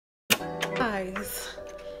guys,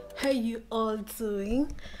 how you all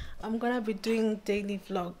doing? I'm gonna be doing daily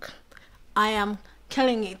vlog. I am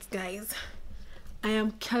killing it, guys. I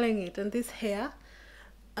am killing it. And this hair,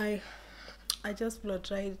 I just blow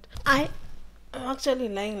dried. I'm actually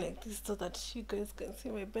lying like this so that you guys can see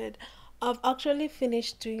my bed. I've actually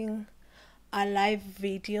finished doing a live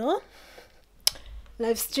video,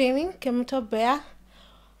 live streaming. Kemunto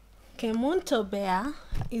Bear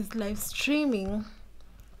is live streaming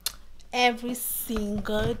every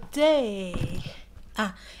single day,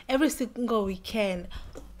 every single weekend,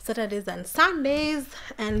 Saturdays and Sundays,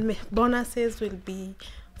 and bonuses will be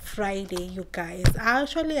Friday. You guys, I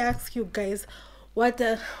actually asked you guys what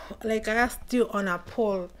like I asked you on a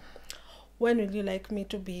poll, when will you like me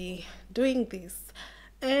to be doing this,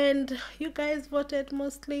 and you guys voted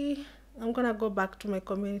mostly. I'm gonna go back to my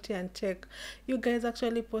community and check. You guys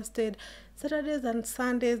actually posted Saturdays and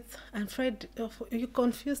Sundays and Friday. You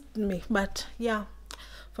confused me, but yeah,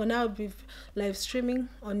 for now I'll be live streaming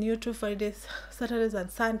on YouTube Fridays, Saturdays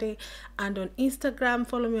and Sunday, and on Instagram.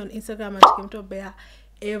 Follow me on Instagram at Ktribe Hope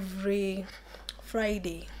every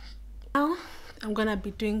Friday. Now I'm gonna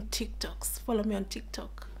be doing TikToks. Follow me on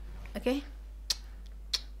TikTok, okay?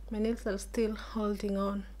 My nails are still holding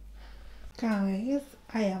on. Guys,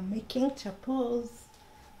 I am making chapos.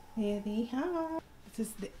 Here they are. This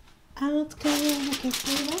is the outcome. You can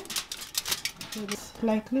see that. It's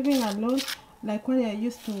like living alone, like when you're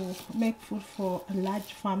used to make food for a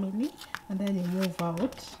large family, and then you move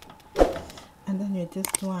out, and then you're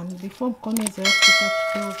just one. Before Makone is just to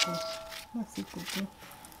touch dogo. What's it to do?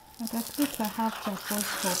 But at least I have chapos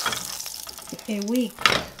for a week.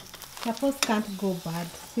 Chapos can't go bad.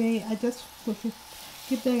 See, I just put it.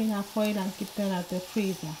 Keep them in a foil and keep them at the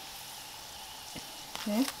freezer.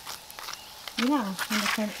 Okay? Yeah, and I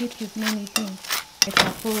can eat with many things. A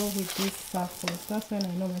chapo with this saffron. That's when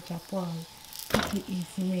I know my chapo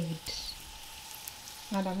is made.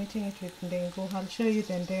 And I'm eating it with ndengu. I'll show you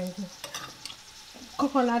the ndengu.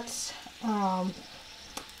 Coconut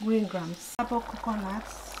green grams. Chapo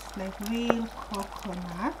coconuts, like real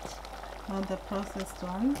coconut, not the processed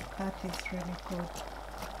one. That is really good.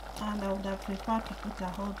 And I would have preferred to put a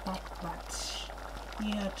whole pack, but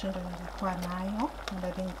here children are nayo, and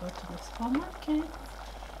I didn't go to the supermarket.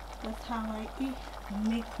 That's how I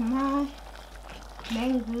make my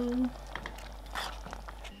mango.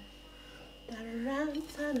 Turn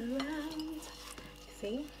around.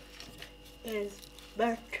 See, it's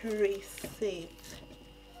battery safe.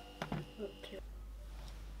 Okay.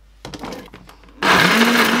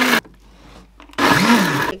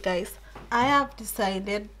 Hey guys, I have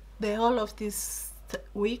decided the whole of this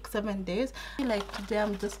week, 7 days, like today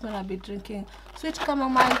I'm just gonna be drinking sweet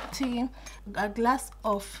chamomile tea, a glass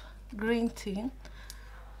of green tea,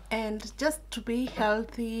 and just to be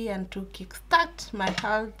healthy and to kickstart my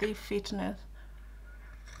healthy fitness.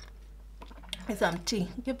 Some tea.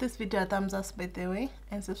 Give this video a thumbs up, by the way,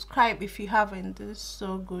 and subscribe if you haven't. This is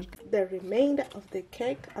so good. The remainder of the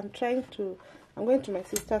cake, I'm going to my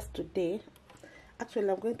sister's today.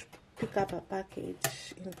 Actually, I'm going to pick up a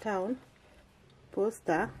package in town,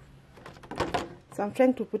 poster, so I'm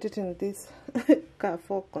trying to put it in this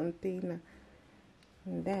Carrefour container,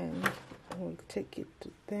 and then we'll take it to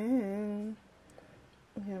them.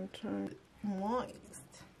 I'm trying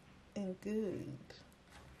moist and good,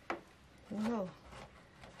 no,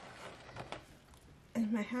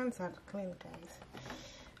 and my hands are clean, guys.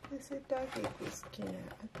 This is doggy skin.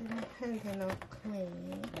 I think my hands are not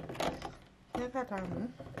clean. Look at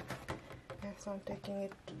them. Yes, I'm taking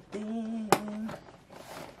it to them.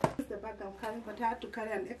 This is the bag I'm carrying, but I had to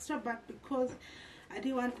carry an extra bag because I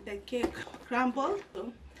didn't want the cake crumble.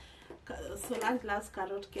 So Solange loves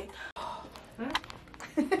carrot cake. Huh?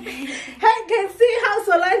 I can see how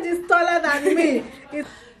Solange is taller than me. Its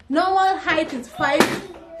normal height is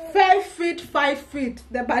 5 feet, 5 feet.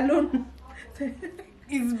 The balloon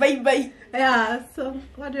is bye. Yeah, so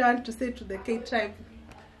what do you want to say to the Ktribe?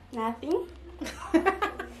 Nothing.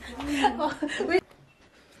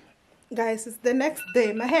 Guys, it's the next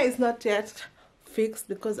day. My hair is not yet fixed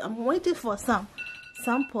because I'm waiting for some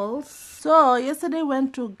samples. So yesterday we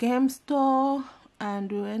went to game store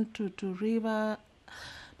and we went to River,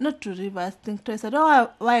 not to Rivers, Think Twice. I don't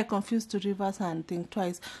know why I confused to Rivers and Think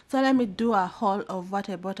Twice. So let me do a haul of what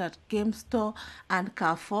I bought at game store and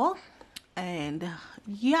Carrefour, and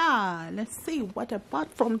yeah, let's see what I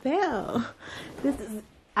bought from there. This is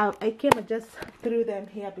I came and just threw them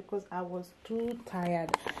here because I was too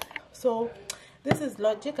tired. So this is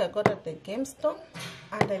Logic. I got at the game store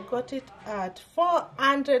and I got it at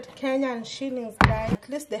 400 Kenyan shillings, guys. At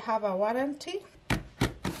least they have a warranty.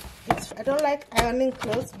 I don't like ironing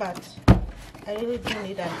clothes, but I really do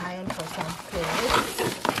need an iron for some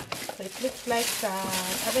clothes. So it looks like that. I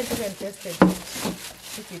haven't even tested it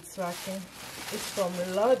if it's working. It's from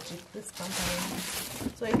Logic, this company.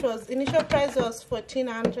 So it was, initial price was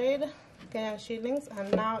 1400 Kenyan shillings, and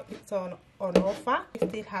now it's on offer. I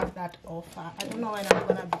still have that offer. I don't know when I'm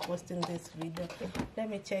gonna be posting this video. Let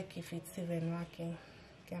me check if it's even working.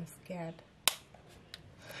 Okay, I'm scared.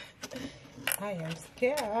 I am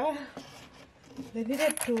scared. They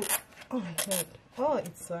needed to, oh my god. Oh,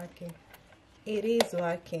 it's working. It is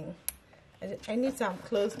working. I need some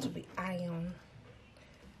clothes to be ironed.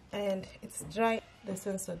 And it's dry, the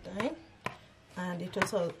Sensodyne, and it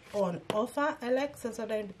also on offer. I like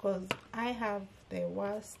Sensodyne because I have the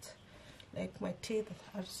worst, like my teeth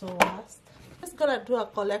are so worst. I'm just gonna do a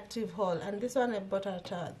collective haul, and this one I bought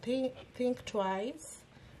at Think Twice.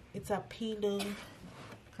 It's a pillow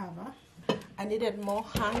cover. I needed more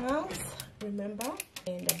hangers, remember,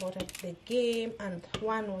 and I bought at the game, and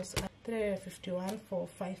one was at $351 for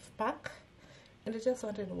 5-pack. And I just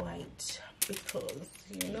wanted white because,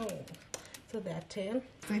 you know, so they are 10.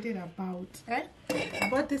 Excited about I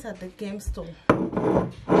bought this at the game store.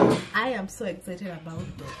 I am so excited about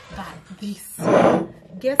this.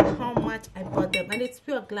 Guess how much I bought them, and it's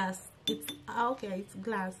pure glass. It's okay, it's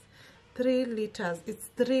glass. 3 liters. It's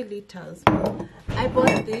 3 liters. I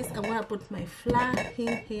bought this. I'm gonna put my flour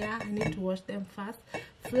in here. I need to wash them first.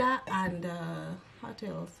 Flour and what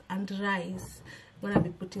else? And rice. I'm gonna be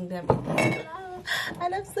putting them in there.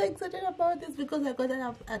 And I'm so excited about this because I got it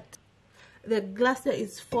up at the glass here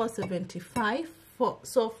is $4.75.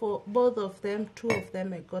 So for both of them, 2 of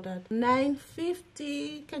them, I got at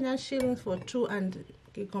 $9.50 Kenyan shillings for 2, and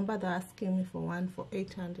Kikomba they're asking me for 1 for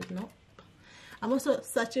 800. No, I'm also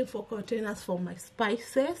searching for containers for my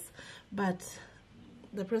spices, but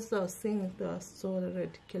the prices I was seeing, they were so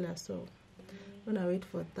ridiculous. So I'm gonna wait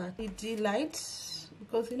for that. LED light,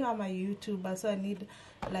 because you know I'm a YouTuber, so I need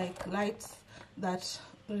like lights that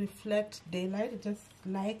reflect daylight, just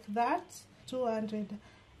like that.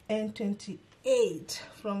 228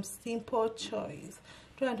 from Simple Choice.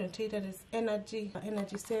 228, and it's energy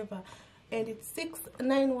saver, and it's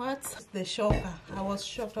 6-9 watts. The shocker, I was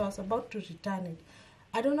shocked. I was about to return it.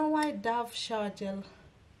 I don't know why Dove shower gel.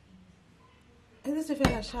 Is this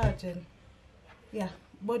even a shower gel? Yeah,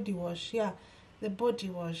 body wash. Yeah, the body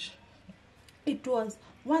wash. It was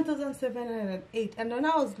 1,708, and when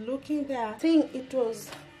I was looking there, I think it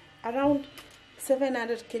was around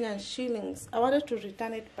 700 Kenyan shillings. I wanted to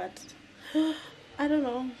return it, but I don't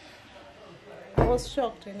know. I was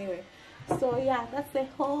shocked anyway. So yeah, that's the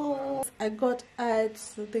whole. I got at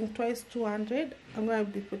I think twice 200. I'm going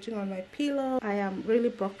to be putting on my pillow. I am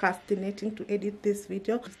really procrastinating to edit this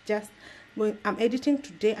video. It's just going. I'm editing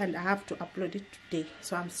today, and I have to upload it today,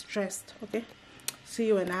 so I'm stressed. Okay, see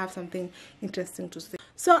you when I have something interesting to say.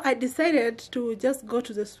 So I decided to just go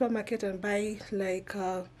to the supermarket and buy like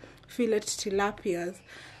fillet tilapias.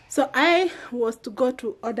 So I was to go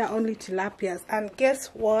to order only tilapias, and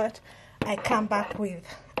guess what? I come back with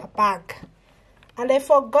a bag, and I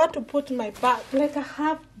forgot to put my bag. Like I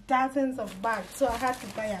have dozens of bags, so I had to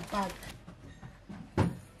buy a bag.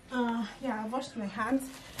 Yeah, I washed my hands.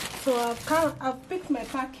 So I've picked my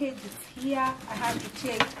packages here. I have to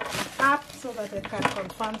tear it up so that I can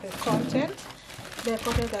confirm the content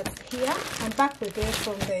that's here. I'm back with it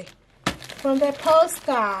from the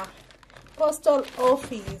postal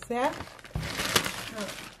office. Yeah.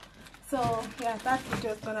 So yeah, that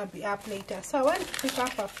video is gonna be up later. So I went to pick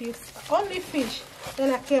up a few only fish.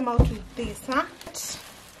 Then I came out with this,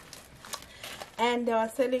 and they were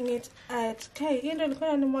selling it at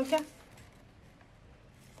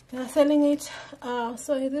they are selling it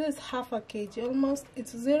so this is half a kg almost.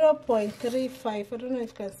 It's 0.35. I don't know if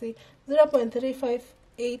you can see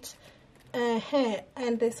 0.358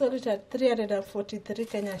 and they sold it at 343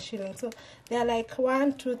 Kenyan shillings. So they are like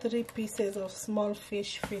 1, 2, 3 pieces of small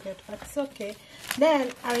fish fillet, but it's okay.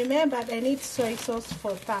 Then I remembered I need soy sauce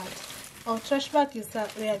for that. Our trash bag is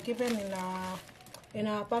that we are given in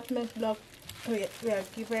our apartment block. We are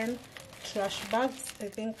given trash bags, I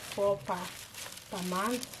think 4 per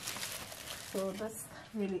month. So that's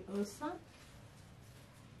really awesome.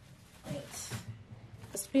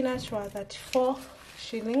 Spinach was at 4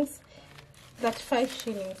 shillings. That's 5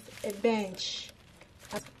 shillings a bench.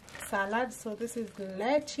 Salad, so this is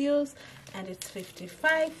lettuce, and it's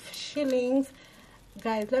 55 shillings.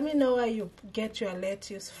 Guys, let me know where you get your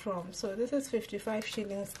lettuce from. So this is 55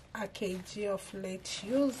 shillings a kg of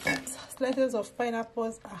lettuce. Slices of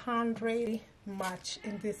pineapples, 100 much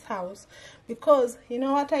in this house, because you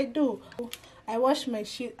know what I do? I wash my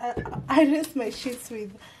sheet. I rinse my sheets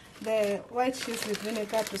with the white cheese with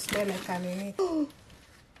vinegar to smell like an in it.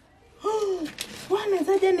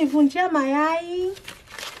 Wanawezaje nivunjia mayai?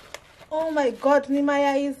 Oh my god, ni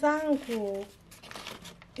mayai zangu.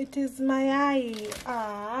 It is mayai.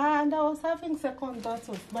 And I was having second thoughts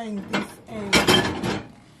of buying this. And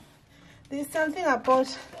there's something about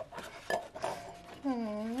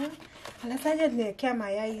anawezaje niwekea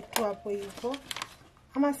mayai tu hapo hivyo.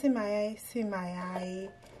 Ama si mayai.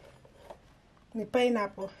 Ni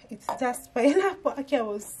pineapple. It's just pineapple. Okay, I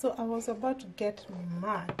was about to get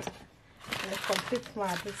mad. Like complete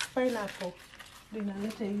mad. It's pineapple. Then I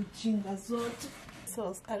let you jinga zote.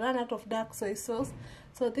 Sauce. I ran out of dark soy sauce.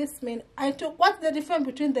 So this means I took, what's the difference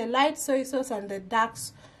between the light soy sauce and the dark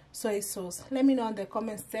soy sauce? Let me know in the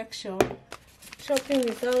comment section. Shopping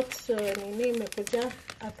without nini imekuja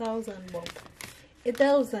 1,000 bob.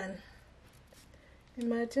 1,000.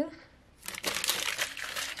 Imagine.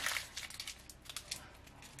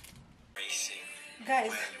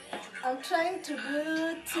 Guys, I'm trying to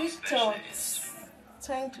do TikToks.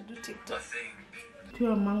 Two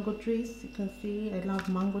are mango trees. You can see I love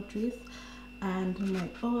mango trees, and my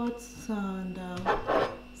oats and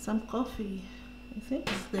some coffee. I think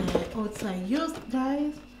it's the oats I used,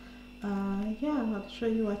 guys. Yeah, I'll show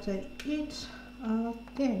you what I eat.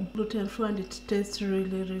 Okay, gluten free, and it tastes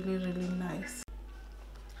really nice.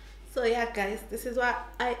 So yeah, guys, this is what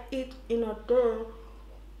I eat in a door.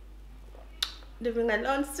 Living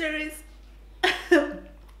alone series. I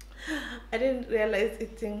didn't realize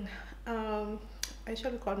eating. I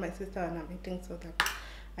should call my sister when I'm eating so that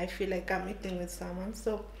I feel like I'm eating with someone.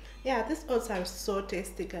 So yeah, these oats are so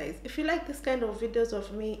tasty, guys. If you like this kind of videos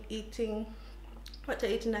of me eating, what I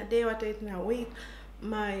eat in a day, what I eat in a week,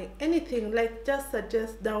 my anything, like, just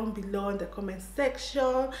suggest down below in the comment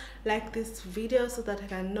section. Like this video so that I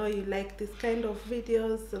can know you like this kind of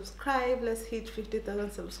videos. Subscribe. Let's hit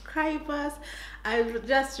 50,000 subscribers. I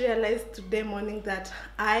just realized today morning that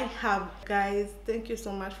I have, guys, thank you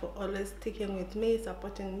so much for always sticking with me,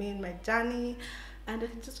 supporting me in my journey, and I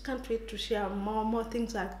just can't wait to share more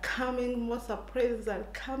things are coming, more surprises are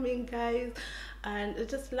coming, guys. And I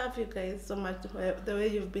just love you guys so much, the way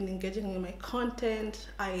you've been engaging in my content.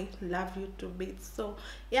 I love you to bits. So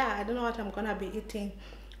yeah, I don't know what I'm gonna be eating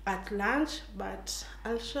at lunch, but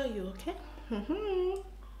I'll show you. Okay.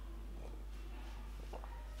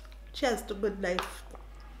 Cheers to good life.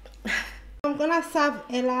 I'm gonna serve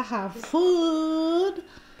Ella her food.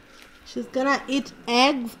 She's gonna eat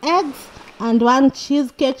eggs and one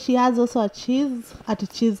cheesecake. She has also a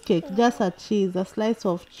cheesecake, just a slice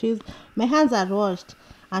of cheese. My hands are washed,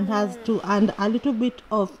 and has and a little bit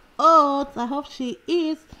of oats. I hope she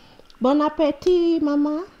eats. Bon appetit,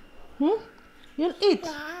 mama. You'll eat.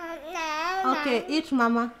 Okay, eat,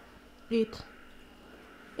 mama. Eat.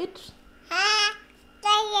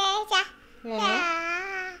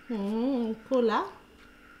 Yeah. Cola.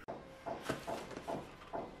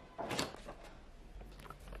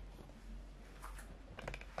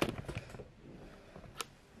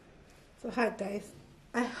 So hi guys,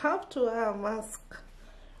 I have to wear a mask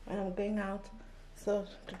when I'm going out. So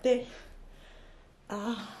today,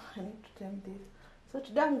 I need to tell this. So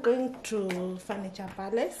today I'm going to Furniture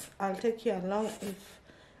Palace. I'll take you along if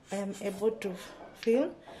I am able to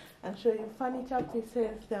film and show you furniture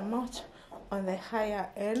pieces. They're much on the higher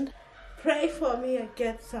end. Pray for me and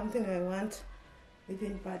get something I want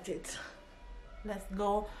within budget. Let's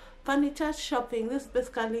go furniture shopping. This is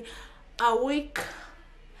basically a week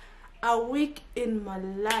in my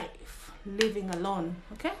life living alone.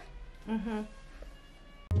 Okay.